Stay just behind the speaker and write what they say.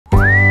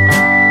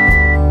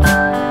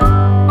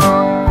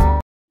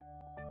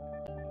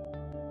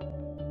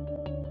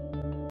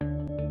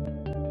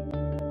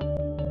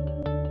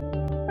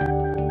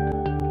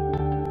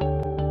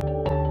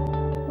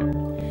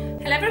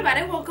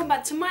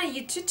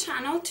YouTube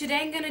channel. Today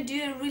I'm gonna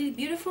do a really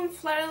beautiful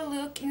floral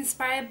look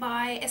inspired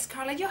by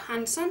Scarlett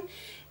Johansson.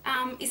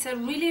 It's a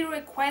really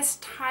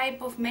request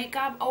type of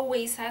makeup.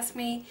 Always ask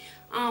me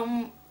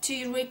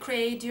to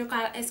recreate your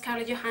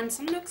Scarlett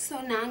Johansson look,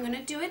 so now I'm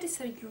gonna do it.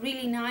 It's a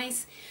really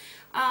nice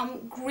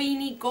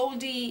greeny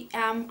goldy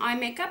eye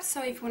makeup,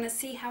 so if you want to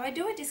see how I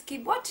do it, just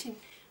keep watching.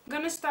 I'm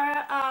gonna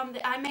start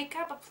the eye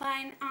makeup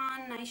applying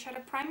an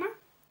eyeshadow primer.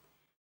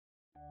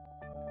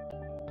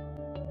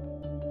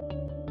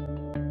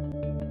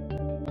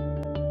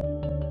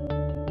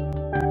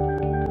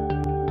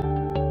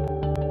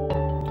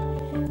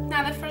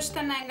 Now the first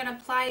thing I'm gonna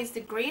apply is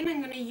the green.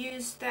 I'm gonna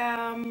use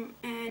the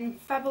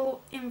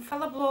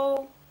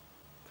infallible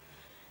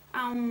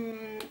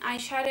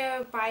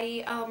eyeshadow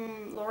by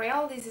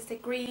L'Oreal. This is the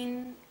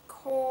green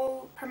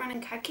Kohl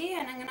permanent khaki,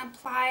 and I'm gonna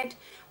apply it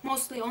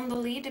mostly on the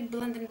lid and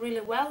blend it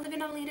really well,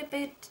 leaving a little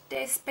bit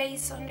the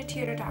space on the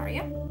teardrop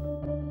area.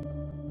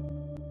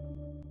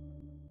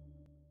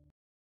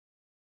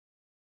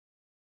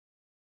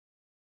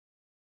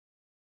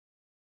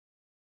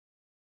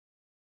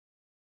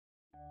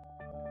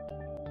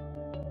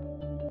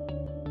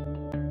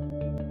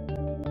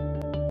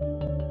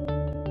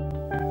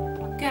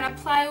 Gonna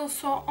apply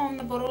also on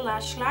the bottom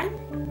lash line.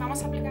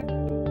 Vamos a aplicar.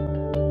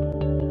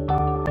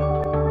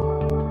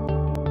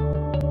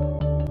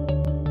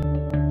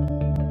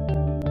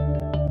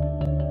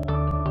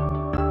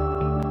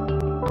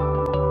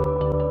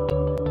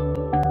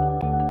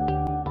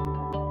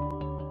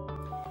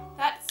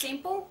 That's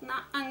simple.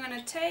 Now I'm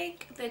gonna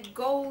take the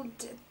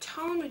gold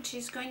tone, which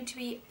is going to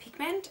be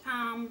pigment,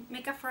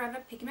 Makeup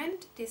Forever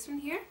pigment. This one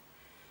here.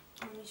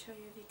 Let me show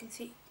you if you can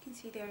see. You can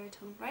see the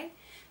undertone, right?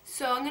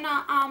 So I'm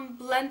gonna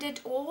blend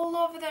it all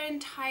over the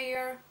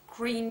entire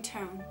green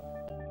tone.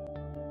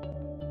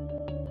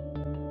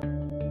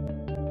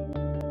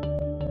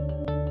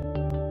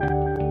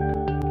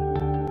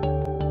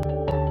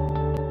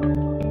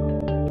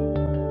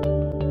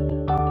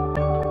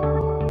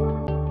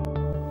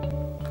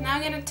 Now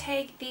I'm gonna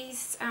take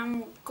this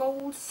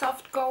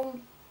soft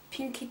gold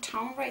pinky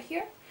tone right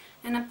here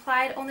and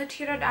apply it on the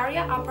teardrop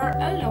area, upper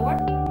and lower.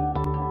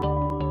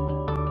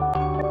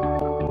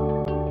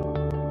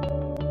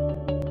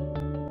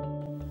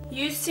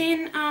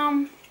 Using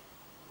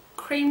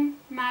cream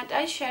matte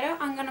eyeshadow,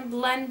 I'm gonna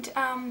blend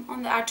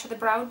on the arch of the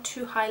brow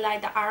to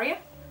highlight the area.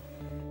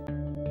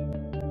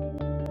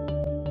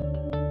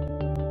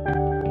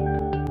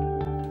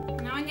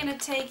 Now I'm gonna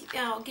take,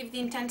 give the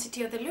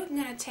intensity of the look. I'm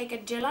gonna take a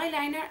gel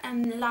eyeliner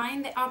and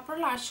line the upper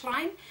lash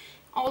line.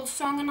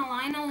 Also, I'm gonna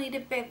line a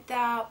little bit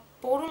the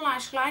bottom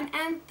lash line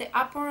and the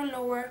upper and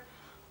lower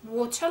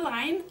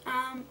waterline.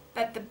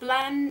 But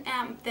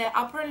the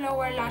upper and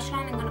lower lash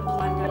line, I'm gonna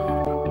blend a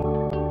little bit.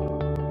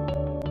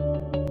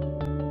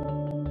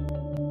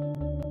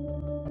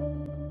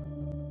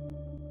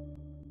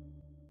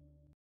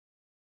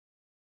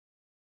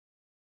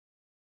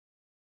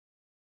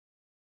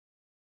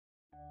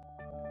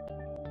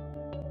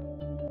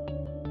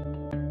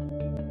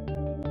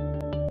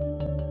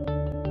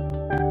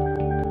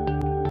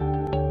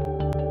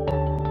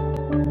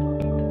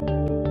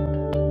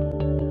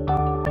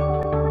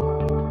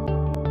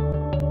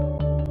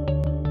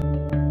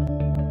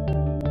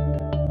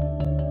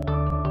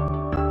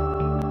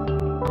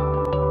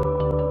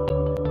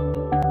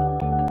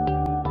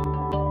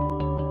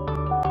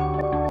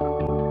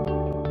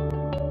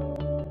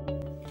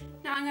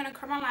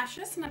 My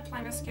lashes and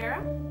apply mascara.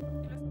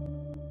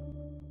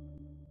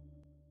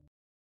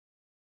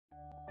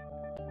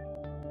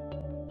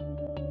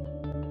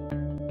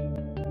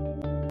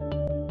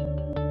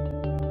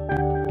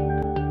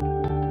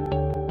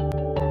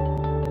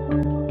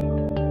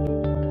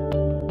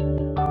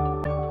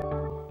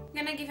 I'm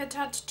gonna give a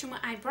touch to my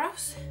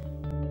eyebrows.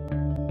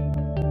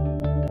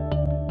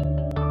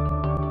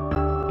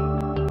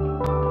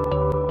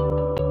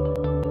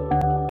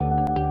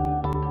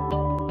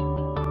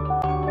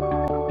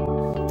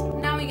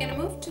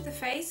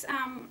 Face,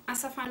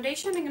 as a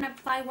foundation, I'm going to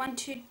apply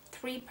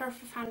 123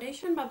 Perfect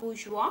Foundation by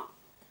Bourjois.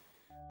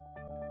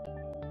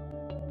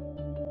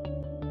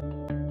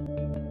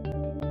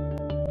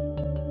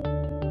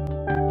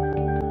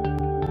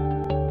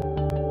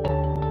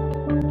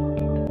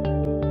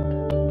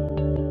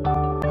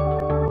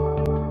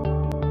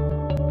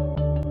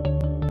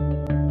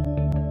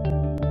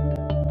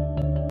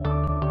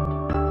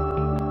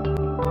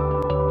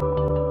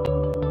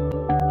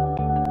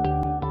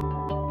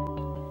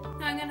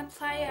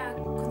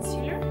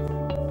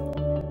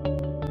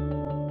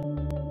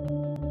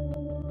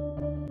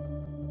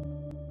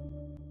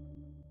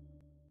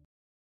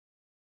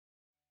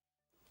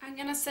 I'm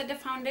gonna set the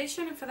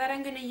foundation, and for that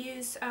I'm gonna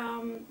use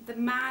the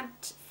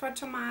matte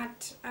photo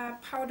matte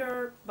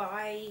powder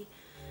by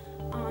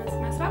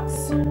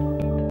Smashbox.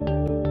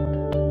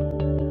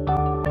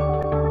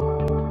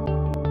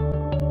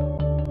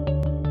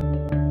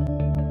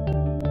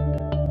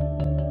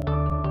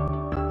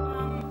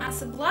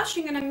 As a blush,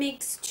 I'm gonna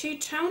mix two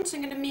tones.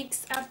 I'm gonna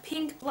mix a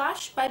pink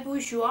blush by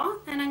Bourjois,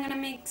 and I'm gonna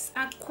mix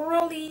a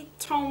corally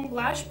tone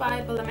blush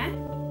by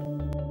Belame.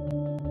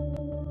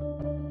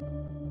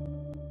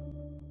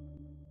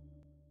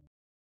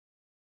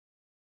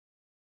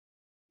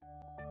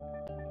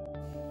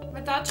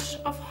 a touch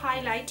of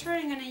highlighter.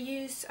 I'm gonna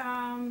use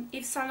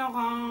Yves Saint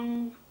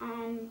Laurent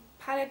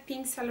Palette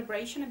Pink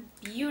Celebration,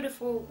 a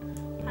beautiful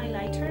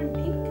highlighter in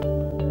pink.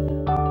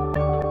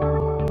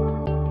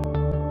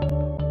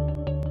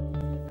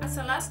 As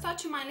a last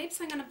touch on my lips,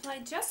 I'm gonna apply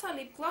just a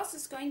lip gloss.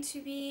 It's going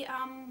to be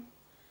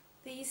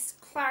this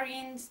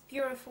Clarins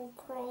beautiful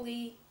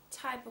corally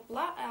type of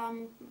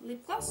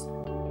lip gloss.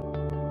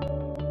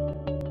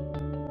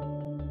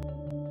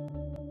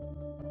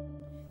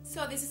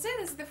 So this is it,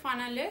 this is the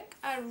final look,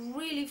 a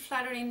really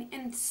flattering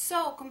and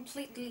so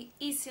completely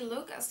easy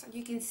look, as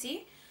you can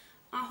see.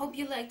 I hope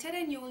you liked it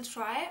and you will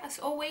try it. As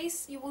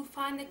always, you will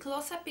find the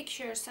close-up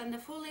pictures and the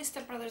full list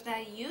of products that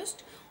I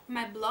used on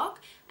my blog,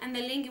 and the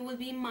link will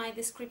be in my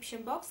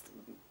description box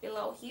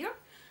below here.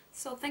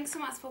 So thanks so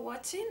much for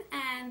watching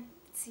and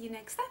see you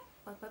next time.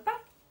 Bye bye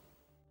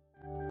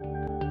bye.